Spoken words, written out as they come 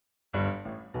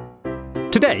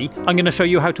Today, I'm going to show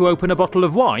you how to open a bottle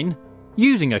of wine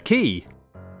using a key.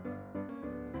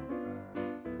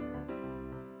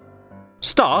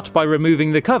 Start by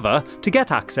removing the cover to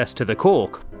get access to the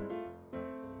cork.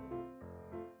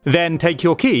 Then take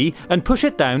your key and push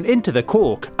it down into the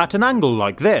cork at an angle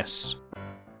like this.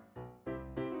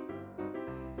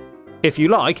 If you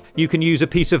like, you can use a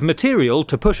piece of material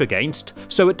to push against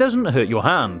so it doesn't hurt your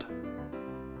hand.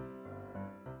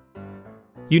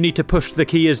 You need to push the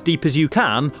key as deep as you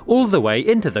can all the way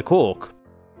into the cork.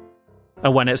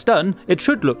 And when it's done, it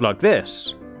should look like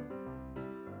this.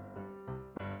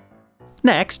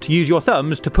 Next, use your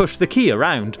thumbs to push the key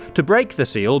around to break the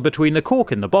seal between the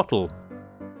cork and the bottle.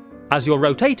 As you're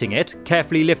rotating it,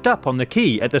 carefully lift up on the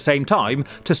key at the same time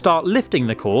to start lifting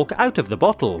the cork out of the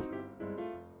bottle.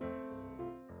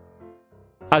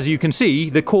 As you can see,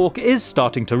 the cork is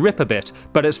starting to rip a bit,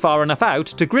 but it's far enough out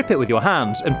to grip it with your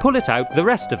hands and pull it out the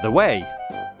rest of the way.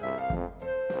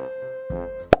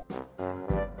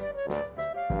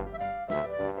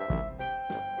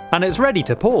 And it's ready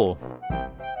to pour.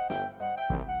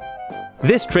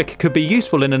 This trick could be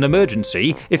useful in an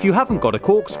emergency if you haven't got a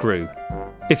corkscrew.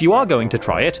 If you are going to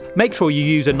try it, make sure you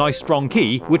use a nice strong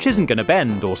key which isn't going to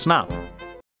bend or snap.